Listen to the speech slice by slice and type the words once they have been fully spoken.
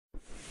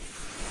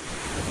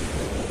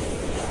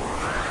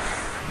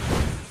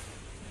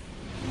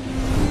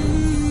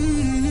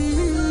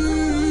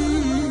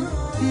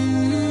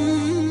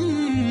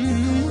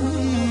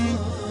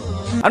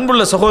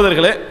அன்புள்ள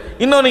சகோதரர்களே,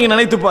 இன்னும் நீங்க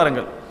நினைத்து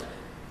பாருங்கள்.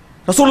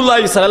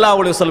 ரசூலுல்லாஹி ஸல்லல்லாஹு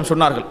அலைஹி வஸல்லம்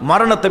சொன்னார்கள்,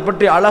 மரணத்தை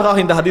பற்றி அழகாக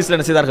இந்த ஹதீஸ்ல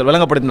என்ன செய்தார்கள்,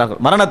 விளங்கப்படுத்தினார்கள்.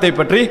 மரணத்தை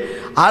பற்றி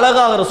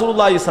அழகாக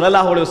ரசூலுல்லாஹி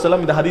ஸல்லல்லாஹு அலைஹி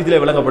வஸல்லம் இந்த ஹதீஸிலே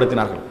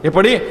விளங்கப்படுத்தினார்கள்.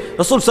 எப்படி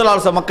ரசூல் ஸல்லல்லாஹு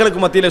அலைஹி வஸல்லம் மக்களுக்கு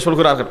மத்தியிலே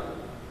சொல்கிறார்கள்,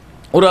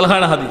 ஒரு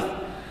அழகான ஹதீஸ்.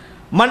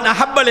 மன்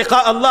அஹப்ப லிகா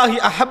அல்லாஹி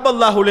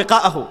அஹப்பல்லாஹு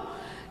லிகாஅஹு.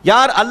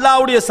 யார்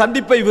அல்லாஹ்வுடைய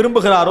சந்திப்பை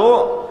விரும்புகிறாரோ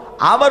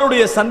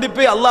அவருடைய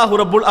சந்திப்பை அல்லாஹ்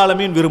ரப்புல்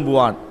ஆலமீன்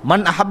விரும்புவான்.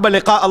 மன் அஹப்ப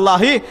லிகா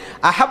அல்லாஹி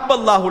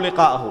அஹப்பல்லாஹு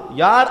லிகாஅஹு.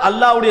 யார்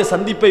அல்லாஹ்வுடைய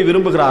சந்திப்பை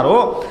விரும்புகிறாரோ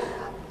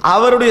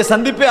அவருடைய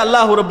சந்திப்பை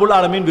அல்லாஹ் ரப்புல்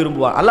ஆலமீன்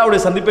விரும்புவான். அல்லாஹ்வுடைய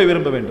சந்திப்பை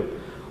விரும்ப வேண்டும்.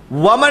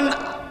 வமன்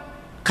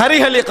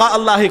கரிஹ லிகா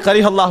அல்லாஹி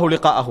கரிஹல்லாஹு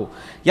லிகாஅஹு.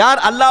 யார்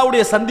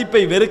அல்லாஹ்வுடைய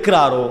சந்திப்பை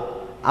வெறுக்கிறாரோ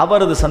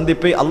அவரது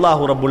சந்திப்பை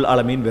அல்லாஹ் ரப்புல்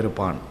ஆலமீன்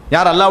வெறுப்பான்.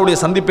 யார் அல்லாஹ்வுடைய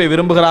சந்திப்பை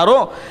விரும்புகிறாரோ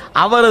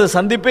அவரது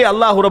சந்திப்பை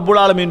அல்லாஹ்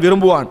ரப்புல் ஆலமீன்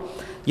விரும்புவான்.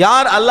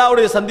 யார்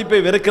அல்லாஹ்வுடைய சந்திப்பை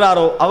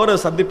வெறுக்கிறாரோ அவரது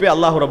சந்திப்பை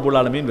அல்லாஹ் ரப்புல்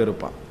ஆலமீன்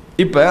வெறுப்பான்.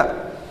 இப்ப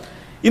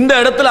இந்த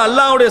இடத்துல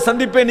அல்லாஹ்வுடைய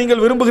சந்திப்பை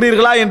நீங்கள்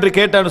விரும்புகிறீர்களா என்று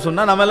கேட்டான்னு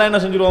சொன்னா நம்ம எல்லாம்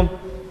என்ன செஞ்சிருவோம்,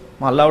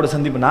 அல்லாஹ்வுடைய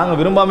சந்திப்பை நாங்கள்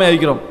விரும்பாமே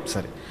இருக்கிறோம்.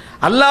 சரி,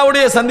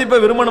 அல்லாஹ்வுடைய சந்திப்பை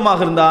விரும்பணுமாக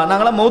இருந்தால்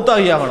நாங்களாம்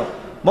மௌத்தாகி ஆகணும்.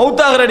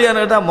 மௌத்தாக ரெடியான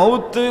கேட்டால்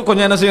மௌத்து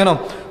கொஞ்சம் என்ன செய்யணும்,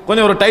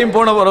 கொஞ்சம் ஒரு டைம்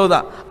போன பிறகு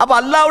தான். அப்போ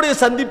அல்லாஹ்வுடைய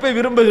சந்திப்பை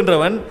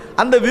விரும்புகின்றவன்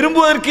அந்த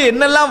விரும்புவதற்கு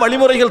என்னெல்லாம்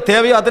வழிமுறைகள்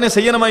தேவையோ அத்தனை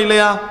செய்யணுமா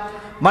இல்லையா?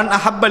 மன்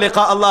அஹப்ப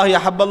லிகா அல்லாஹி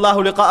அஹப்பல்லாஹு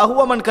லிகாஅஹு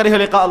வ மன் கரிஹ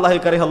லிகா அல்லாஹி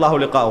கரிஹல்லாஹு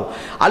லிகாஅஹு.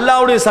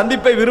 அல்லாஹ்வுடைய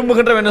சந்திப்பை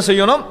விரும்புகின்றவன் என்ன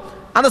செய்யணும்,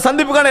 அந்த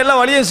சந்திப்புக்கான எல்லா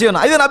வழியும்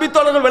செய்யணும். இது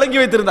நபித்தோழர்கள் விளங்கி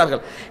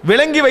வைத்திருந்தார்கள்.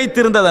 விளங்கி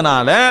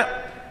வைத்திருந்ததனால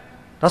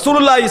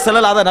ரசூலுல்லாஹி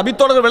ஸல்லல்லாஹு அலைஹி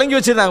நபித்தோழர்கள் விளங்கி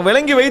வச்சிருந்தாங்க.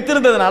 விளங்கி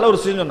வைத்திருந்ததனால ஒரு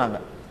விஷயம் சொன்னாங்க,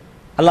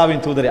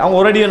 அல்லாஹ்வின் தூதரே. அவங்க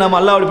ஒரேடியா நம்ம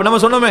அல்லாஹ் நம்ம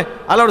சொன்னோமே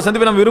அல்லாஹ்வுடைய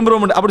சந்திப்பை நம்ம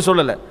விரும்புறோம் அப்படி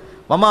சொல்லல.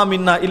 வமா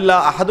மின்னா இல்லா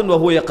அஹதுன்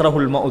வஹு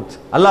யக்ரஹுல் மௌத்.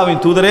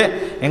 அல்லாஹ்வின் தூதரே,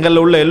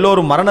 எங்களில் உள்ள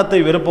எல்லோரும்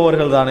மரணத்தை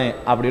வெறுப்பவர்கள் தானே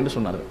அப்படின்னு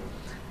சொன்னார்கள்.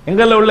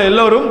 எங்களில் உள்ள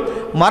எல்லோரும்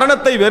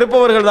மரணத்தை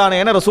வெறுப்பவர்கள் தானே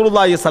என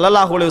ரசூலுல்லாஹி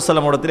ஸல்லல்லாஹு அலைஹி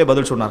வஸல்லம் இடத்திலே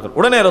பதில் சொன்னார்கள்.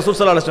 உடனே ரசூல்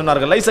ஸல்லல்லாஹு அலைஹி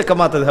சொன்னார்கள், லைஸ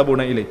கமா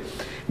தத்ஹபூன இலை.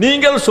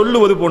 நீங்கள்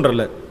சொல்லுவது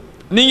போன்றல்ல,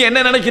 நீங்க என்ன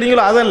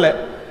நினைக்கிறீங்களோ அதல்ல,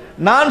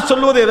 நான்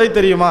சொல்வது எதை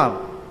தெரியுமா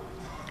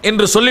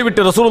என்று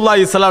சொல்லிவிட்டு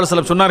ரசூலுல்லாஹி ஸல்லல்லாஹு அலைஹி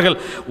வஸல்லம் சொன்னார்கள்,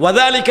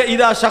 வதாலிக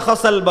இதா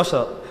ஷஹஸல்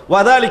பஷர்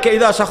وذلك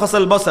إذا شخص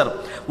البصر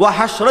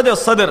وحشرج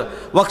الصدر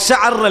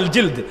وقشعر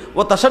الجلد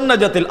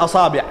وتشنجت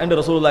الأصابع என்று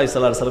ரசூலுல்லாஹி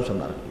ஸல்லல்லாஹு அலைஹி வஸல்லம்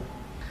சொன்னார்கள்.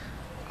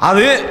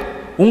 அது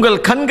உங்கள்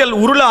கண்கள்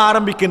உருள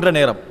ஆரம்பிக்கின்ற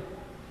நேரம்,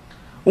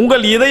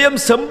 உங்கள் இதயம்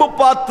செம்பு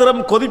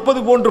பாத்திரம் கொதிப்பது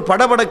போன்று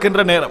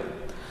படபடக்கின்ற நேரம்,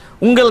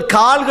 உங்கள்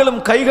கால்களும்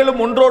கைகளும்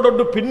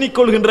ஒன்றோடொன்று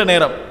பின்னிக்கொள்கின்ற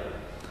நேரம்,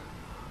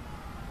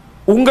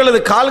 உங்களது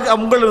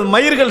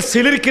மயிர்கள்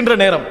சிலிர்க்கின்ற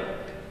நேரம்.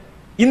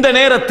 இந்த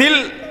நேரத்தில்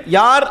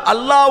யார்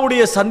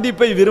அல்லாஹ்வுடைய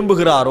சந்திப்பை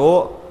விரும்புகிறாரோ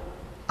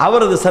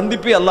அவரது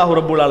சந்திப்பை அல்லாஹ்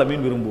ரப்புல்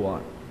ஆலமீன்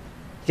விரும்புவான்.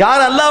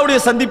 யார் அல்லாஹ்வுடைய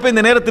சந்திப்பை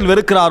இந்த நேரத்தில்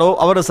வெறுக்கிறாரோ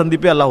அவரது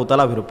சந்திப்பை அல்லாஹ்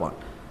தஆலா விருப்பான்.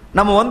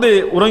 நம்ம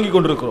உறங்கி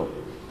கொண்டிருக்கிறோம்,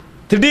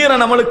 திடீரென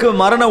நம்மளுக்கு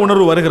மரண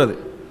உணர்வு வருகிறது.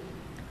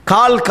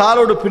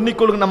 காலோடு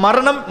பின்னிக்கொள்கிற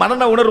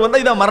மரண உணர்வு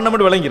வந்தால் இதான் மரணம்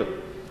என்று விளங்கிடும்.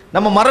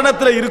 நம்ம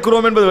மரணத்தில்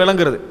இருக்கிறோம் என்பது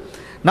விளங்குறது.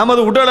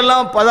 நமது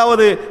உடலெல்லாம்,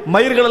 அதாவது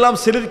மயிர்கள் எல்லாம்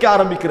சிலிர்க்க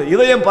ஆரம்பிக்கிறது,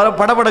 இதயம்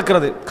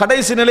படபடக்கிறது,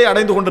 கடைசி நிலை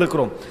அடைந்து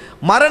கொண்டிருக்கிறோம்.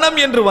 மரணம்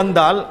என்று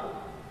வந்தால்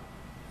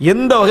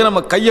எந்த வகை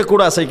நம்ம கையை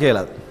கூட அசைக்க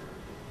இயலாது.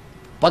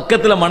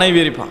 பக்கத்தில் மனைவி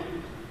இருப்பான்,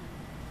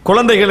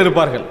 குழந்தைகள்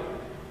இருப்பார்கள்.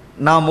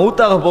 நான்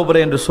மௌத்தாக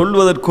போகிறேன் என்று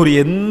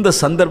சொல்வதற்குரிய எந்த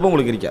சந்தர்ப்பம்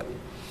உங்களுக்கு இருக்காது.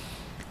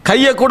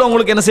 கையை கூட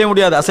உங்களுக்கு என்ன செய்ய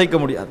முடியாது, அசைக்க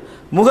முடியாது.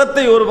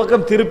 முகத்தை ஒரு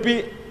பக்கம் திருப்பி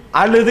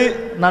அழுது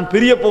நான்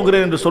பிரிய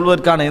போகிறேன் என்று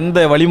சொல்வதற்கான எந்த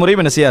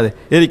வழிமுறையும் என்ன செய்யாது,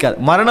 இருக்காது.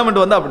 மரணம்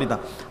என்று வந்தால்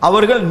அப்படித்தான்.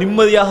 அவர்கள்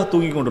நிம்மதியாக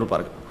தூங்கி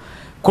கொண்டிருப்பார்கள்,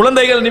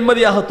 குழந்தைகள்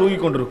நிம்மதியாக தூங்கி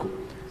கொண்டிருக்கும்.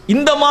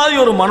 இந்த மாதிரி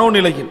ஒரு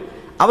மனோநிலையில்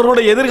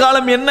அவர்களுடைய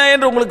எதிர்காலம் என்ன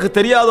என்று உங்களுக்கு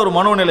தெரியாத ஒரு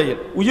மனோநிலையில்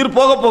உயிர்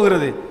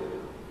போகிறது.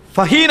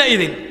 ஃபஹீன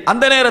இதின்,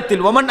 அந்த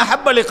நேரத்தில் வமன்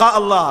அஹப்ப லிகா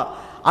அல்லாஹ்,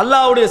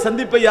 அல்லாஹ்வுடைய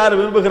சந்திப்பை யார்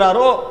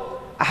விரும்புகிறாரோ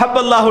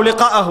அஹப்பல்லாஹு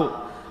லிகாஅஹு,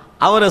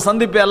 அவரை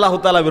சந்திப்பை அல்லாஹ்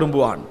தஆலா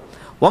விரும்புவான்.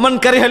 வமன்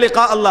கரிஹ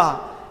லிகா அல்லாஹ்,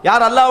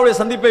 யார் அல்லாஹ்வுடைய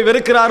சந்திப்பை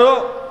வெறுக்கிறாரோ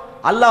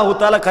அல்லாஹ்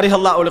தஆலா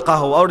கரிஹல்லாஹு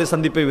லிகாஅஹு, அவருடைய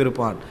சந்திப்பை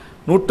வெறுப்பான்.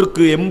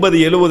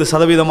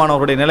 100-70%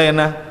 அவருடைய நிலை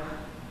என்ன,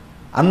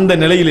 அந்த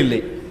நிலையில்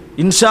இல்லை.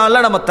 இன்ஷா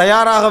அல்லாஹ் நம்ம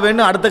தயாராக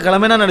வேண்டும் அடுத்த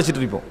கிழமைனா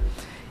நினைச்சிட்டு இருப்போம்.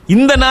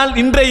 இந்த நாள்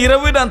இன்றைய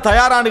இரவு நான்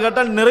தயாரானு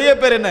கேட்டால் நிறைய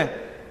பேர் என்ன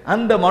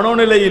அந்த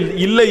மனோநிலையில்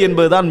இல்லை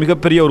என்பதுதான்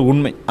மிகப்பெரிய ஒரு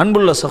உண்மை.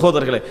 அன்புள்ள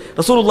சகோதரர்களே,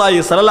 ரசூலுல்லாஹி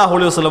ஸல்லல்லாஹு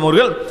அலைஹி வஸல்லம்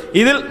அவர்கள்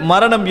இதில்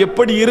மரணம்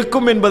எப்படி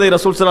இருக்கும் என்பதை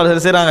ரசூல் ஸல்லல்லாஹு அலைஹி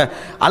வஸல்லம் செய்றாங்க,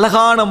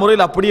 அழகான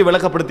முறையில் அப்படியே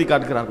விளக்கப்படுத்தி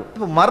காட்டுகிறார்கள்.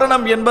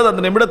 மரணம் என்பது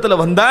அந்த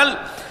நிமிடத்தில் வந்தால்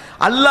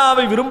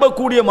அல்லாஹ்வை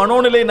விரும்பக்கூடிய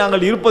மனோநிலை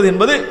நாங்கள் இருப்பது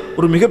என்பது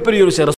ஒரு மிகப்பெரிய ஒரு